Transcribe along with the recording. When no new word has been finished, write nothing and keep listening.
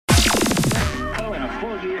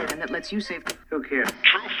here and that lets you save. Who cares?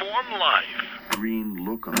 True Form Life. Green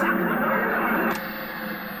look-alike.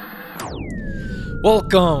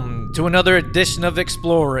 Welcome to another edition of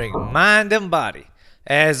Exploring Mind and Body.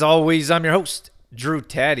 As always, I'm your host, Drew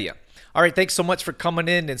Tadia. All right, thanks so much for coming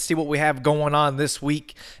in and see what we have going on this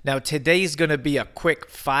week. Now, today's going to be a quick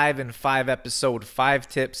 5 in 5 episode, 5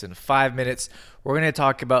 tips in 5 minutes. We're going to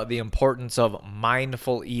talk about the importance of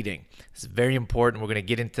mindful eating. It's very important. We're going to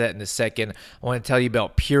get into that in a second. I want to tell you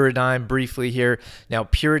about Puradyme briefly here. Now,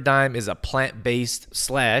 Puradyme is a plant-based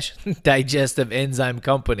 / digestive enzyme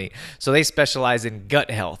company. So they specialize in gut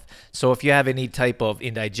health. So if you have any type of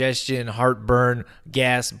indigestion, heartburn,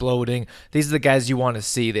 gas, bloating, these are the guys you want to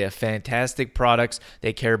see. They have fantastic products.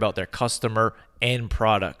 They care about their customer and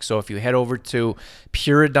product. So if you head over to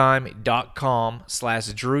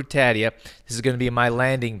puradyme.com/Drew Tadia, this is going to be my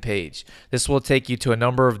landing page. This will take you to a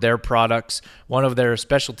number of their products. One of their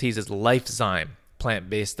specialties is Lifezyme,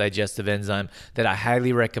 plant-based digestive enzyme that I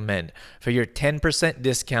highly recommend. For your 10%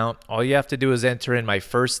 discount, all you have to do is enter in my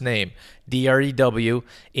first name, DREW,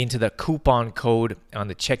 into the coupon code on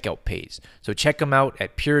the checkout page. So check them out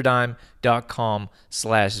at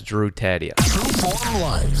puradyme.com/Drew Tadia. True Form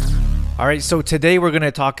Life. All right, so today we're going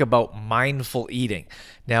to talk about mindful eating.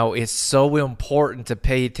 Now, it's so important to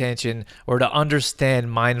pay attention or to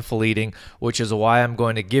understand mindful eating, which is why I'm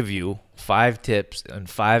going to give you 5 tips in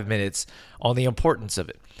 5 minutes on the importance of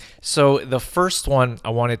it. So the first one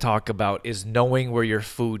I want to talk about is knowing where your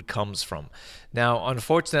food comes from. Now,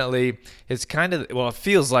 unfortunately, it's it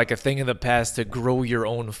feels like a thing in the past to grow your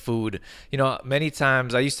own food. You know, many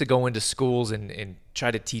times I used to go into schools and try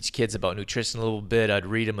to teach kids about nutrition a little bit. I'd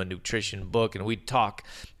read them a nutrition book and we'd talk.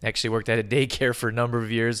 Actually worked at a daycare for a number of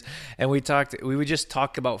years, and we would just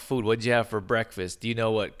talk about food. What'd you have for breakfast? Do you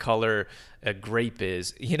know what color a grape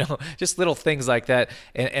is? You know, just little things like that.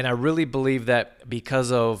 And I really believe that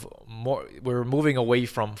because of we're moving away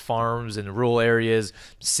from farms and rural areas,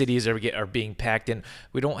 cities are being packed in.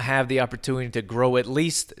 We don't have the opportunity to grow, at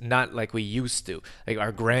least not like we used to. Like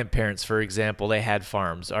our grandparents, for example, they had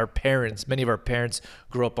farms. Many of our parents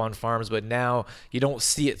grew up on farms, but now you don't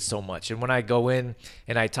see it so much. And when I go in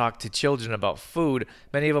and I talk to children about food,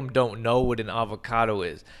 many of them don't know what an avocado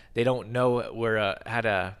is. They don't know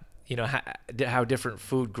how different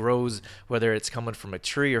food grows, whether it's coming from a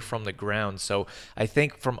tree or from the ground. So I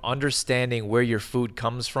think from understanding where your food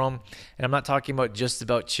comes from, and I'm not talking about just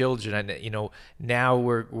about children. And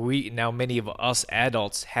now many of us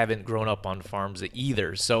adults haven't grown up on farms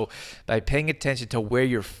either. So by paying attention to where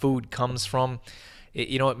your food comes from,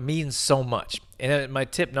 it means so much. And then my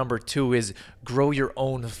tip number 2 is grow your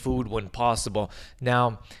own food when possible.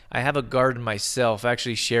 Now, I have a garden myself. I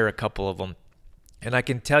actually share a couple of them. And I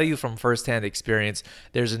can tell you from firsthand experience,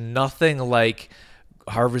 there's nothing like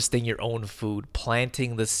harvesting your own food,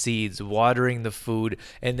 planting the seeds, watering the food,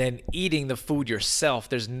 and then eating the food yourself.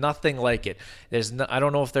 There's nothing like it. I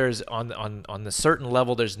don't know if there's on the certain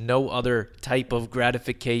level, there's no other type of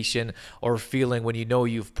gratification or feeling when you know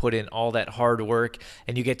you've put in all that hard work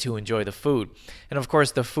and you get to enjoy the food. And of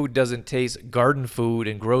course, the food doesn't taste, garden food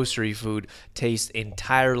and grocery food taste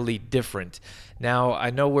entirely different. Now, I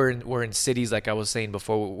know we're in cities, like I was saying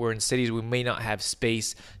before. We're in cities, we may not have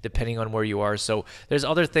space depending on where you are. So there's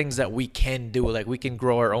other things that we can do, like we can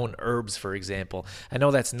grow our own herbs, for example. I know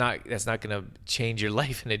that's not going to change your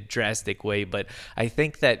life in a drastic way, but I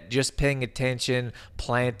think that just paying attention,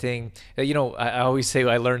 planting, I always say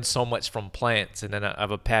I learned so much from plants, and then I have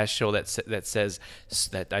a past show that says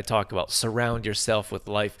that I talk about surround yourself with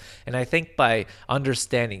life. And I think by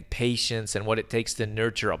understanding patience and what it takes to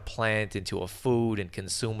nurture a plant into a food and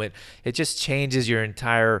consume it, it just changes your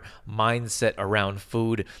entire mindset around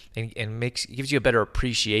food and gives you a better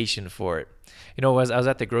appreciation for it. I was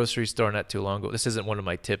at the grocery store not too long ago. This isn't one of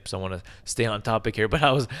my tips. I want to stay on topic here, but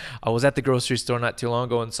I was at the grocery store not too long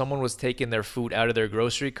ago, and someone was taking their food out of their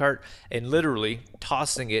grocery cart and literally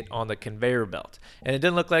tossing it on the conveyor belt. And it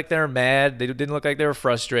didn't look like they were mad. They didn't look like they were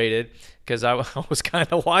frustrated, because I was kind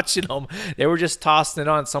of watching them. They were just tossing it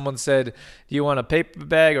on. Someone said, "Do you want a paper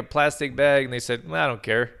bag or plastic bag?" And they said, "Well, I don't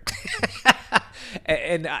care."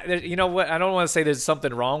 And you know what? I don't want to say there's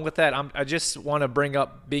something wrong with that. I just want to bring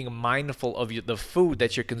up being mindful of the food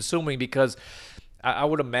that you're consuming, because I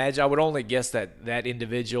would imagine, I would only guess that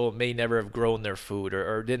individual may never have grown their food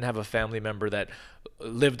or didn't have a family member that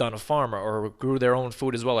lived on a farm or grew their own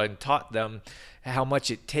food as well and taught them how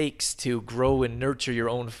much it takes to grow and nurture your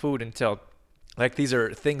own food until Like, these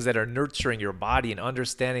are things that are nurturing your body and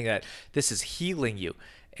understanding that this is healing you.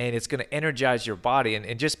 and it's going to energize your body.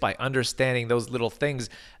 And just by understanding those little things,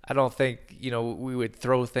 I don't think, we would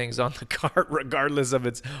throw things on the cart regardless of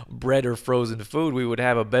it's bread or frozen food. We would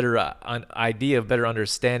have a better idea, a better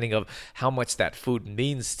understanding of how much that food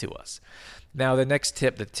means to us. Now, the next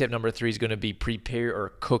tip, the tip number 3, is going to be prepare or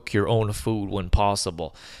cook your own food when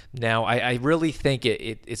possible. Now, I really think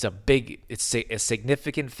it's a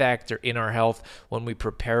significant factor in our health when we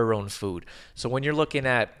prepare our own food. So when you're looking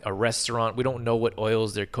at a restaurant, we don't know what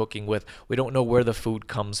oils they're cooking with. We don't know where the food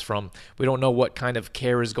comes from. We don't know what kind of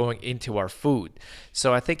care is going into our food.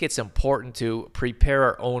 So I think it's important to prepare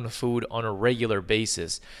our own food on a regular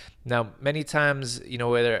basis. Now, many times,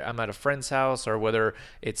 whether I'm at a friend's house or whether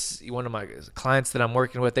it's one of my clients that I'm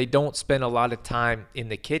working with, they don't spend a lot of time in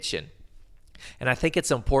the kitchen. And I think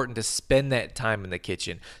it's important to spend that time in the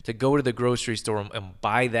kitchen, to go to the grocery store and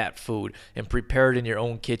buy that food and prepare it in your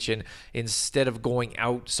own kitchen instead of going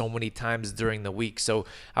out so many times during the week. So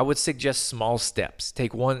I would suggest small steps.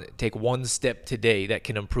 Take one step today that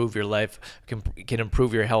can improve your life, can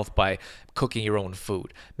improve your health by cooking your own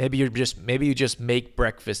food. Maybe you just make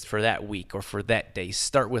breakfast for that week or for that day.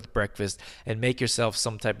 Start with breakfast and make yourself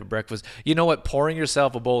some type of breakfast. You know what? Pouring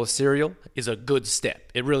yourself a bowl of cereal is a good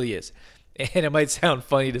step. It really is. And it might sound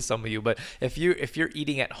funny to some of you, but if you're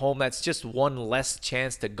eating at home, that's just one less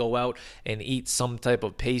chance to go out and eat some type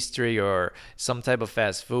of pastry or some type of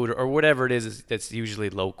fast food or whatever it is that's usually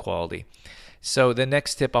low quality. So the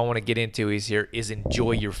next tip I want to get into is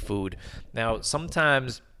enjoy your food. Now,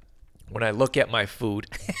 sometimes when I look at my food,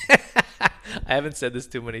 I haven't said this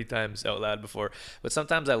too many times out loud before, but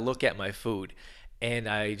sometimes I look at my food and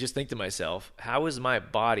I just think to myself, how is my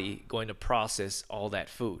body going to process all that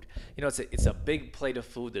food? It's a big plate of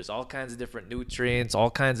food. There's all kinds of different nutrients, there's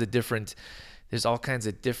all kinds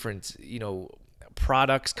of different,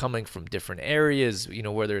 products coming from different areas,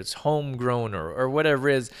 whether it's homegrown or whatever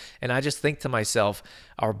it is. And I just think to myself,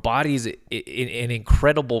 our body's an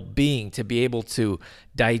incredible being to be able to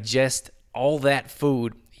digest all that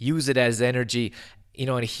food, use it as energy,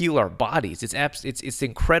 and heal our bodies. It's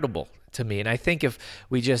incredible to me. And I think if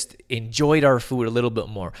we just enjoyed our food a little bit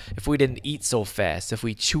more, if we didn't eat so fast, if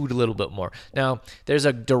we chewed a little bit more. Now, there's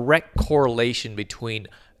a direct correlation between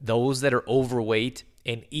those that are overweight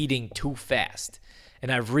and eating too fast.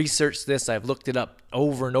 And I've researched this, I've looked it up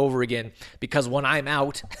over and over again, because when I'm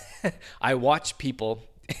out, I watch people.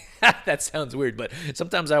 That sounds weird, but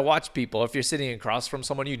sometimes I watch people. If you're sitting across from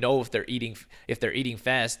someone, if they're eating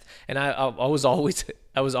fast. And I was always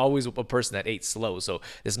a person that ate slow, so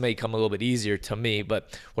this may come a little bit easier to me.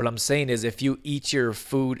 But what I'm saying is, if you eat your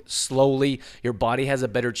food slowly, your body has a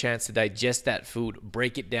better chance to digest that food,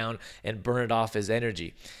 break it down, and burn it off as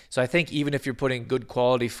energy. So I think even if you're putting good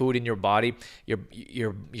quality food in your body,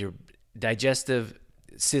 your digestive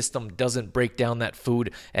system doesn't break down that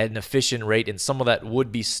food at an efficient rate, and some of that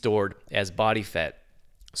would be stored as body fat.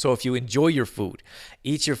 So if you enjoy your food,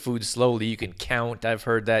 eat your food slowly. You can count. I've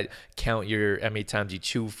heard that. Count how many times you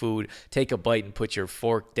chew food. Take a bite and put your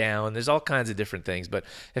fork down. There's all kinds of different things. But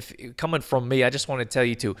if coming from me, I just want to tell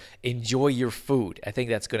you to enjoy your food. I think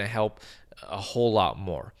that's going to help a whole lot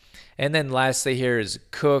more. And then lastly here is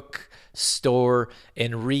cook, store,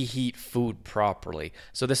 and reheat food properly.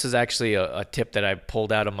 So this is actually a tip that I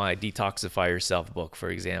pulled out of my Detoxify Yourself book, for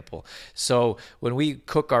example. So when we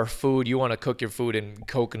cook our food, you want to cook your food in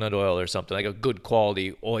coconut oil or something, like a good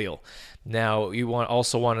quality oil. Now, you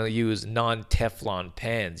also want to use non-Teflon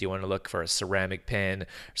pans. You want to look for a ceramic pan,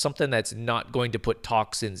 something that's not going to put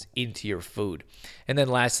toxins into your food. And then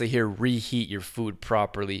lastly here, reheat your food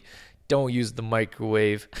properly. Don't use the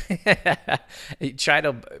microwave. Try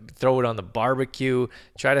to throw it on the barbecue.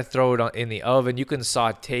 Try to throw it in the oven. You can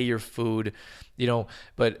saute your food,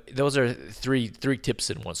 but those are three tips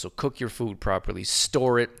in one. So cook your food properly.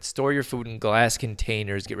 Store it. Store your food in glass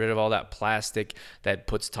containers. Get rid of all that plastic that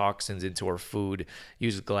puts toxins into our food.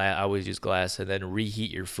 Use glass. I always use glass. And then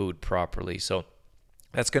reheat your food properly. So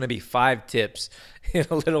that's going to be 5 tips in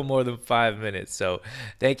a little more than 5 minutes. So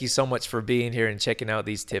thank you so much for being here and checking out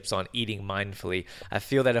these tips on eating mindfully. I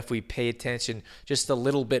feel that if we pay attention just a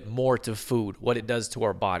little bit more to food, what it does to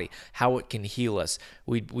our body, how it can heal us,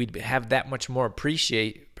 we'd have that much more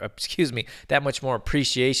appreciation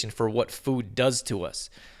for what food does to us.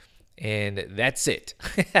 And that's it.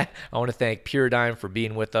 I want to thank Puredyme for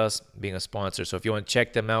being with us, being a sponsor. So if you want to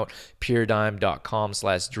check them out,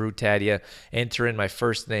 puredyme.com/DrewTadia. Enter in my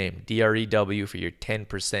first name, DREW, for your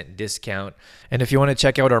 10% discount. And if you want to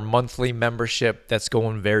check out our monthly membership, that's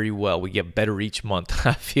going very well. We get better each month.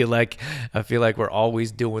 I feel like we're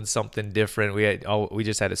always doing something different. We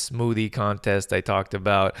just had a smoothie contest I talked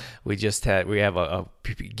about. We have a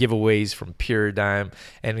giveaways from Pure Dime,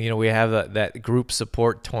 and we have that group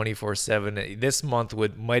support 24/7. This month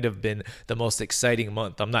might have been the most exciting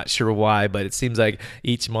month. I'm not sure why, but it seems like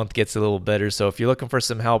each month gets a little better. So if you're looking for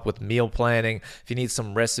some help with meal planning, if you need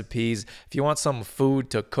some recipes, if you want some food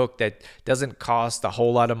to cook that doesn't cost a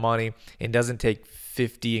whole lot of money and doesn't take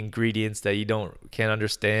 50 ingredients that you can't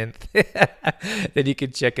understand, then you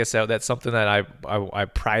can check us out. That's something that I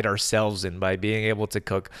pride ourselves in, by being able to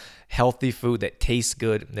cook healthy food that tastes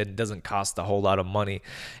good and that doesn't cost a whole lot of money.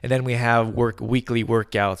 And then we have weekly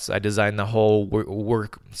workouts. I designed the whole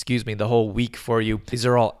the whole week for you. These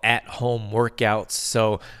are all at-home workouts.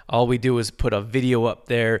 So all we do is put a video up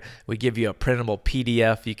there. We give you a printable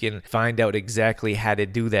PDF. You can find out exactly how to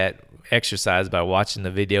do that exercise by watching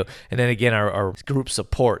the video. And then again, our group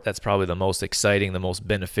support, that's probably the most exciting, the most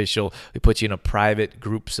beneficial. We put you in a private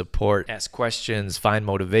group support, ask questions, find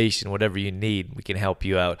motivation, whatever you need, we can help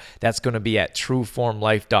you out. That's going to be at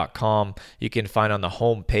trueformlife.com. You can find on the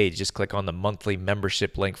home page, just click on the monthly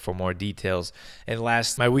membership link for more details. And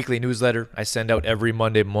last, my weekly newsletter I send out every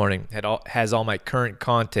Monday morning. It has all my current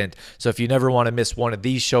content. So if you never want to miss one of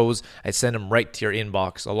these shows, I send them right to your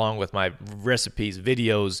inbox along with my recipes,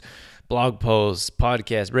 videos, blog posts,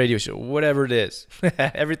 podcast, radio show, whatever it is.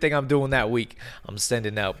 Everything I'm doing that week, I'm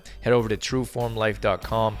sending out. Head over to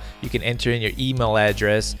trueformlife.com. You can enter in your email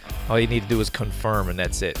address. All you need to do is confirm, and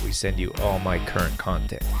that's it. We send you all my current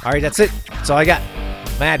content. All right, that's it. That's all I got.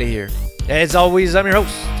 I'm out of here. As always, I'm your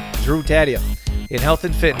host, Drew Tadia, in health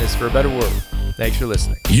and fitness for a better world. Thanks for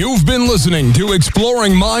listening. You've been listening to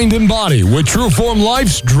Exploring Mind and Body with Trueform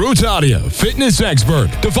Life's Drew Tadia, fitness expert.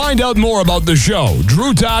 To find out more about the show,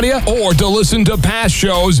 Drew Tadia, or to listen to past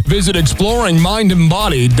shows, visit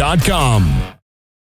exploringmindandbody.com.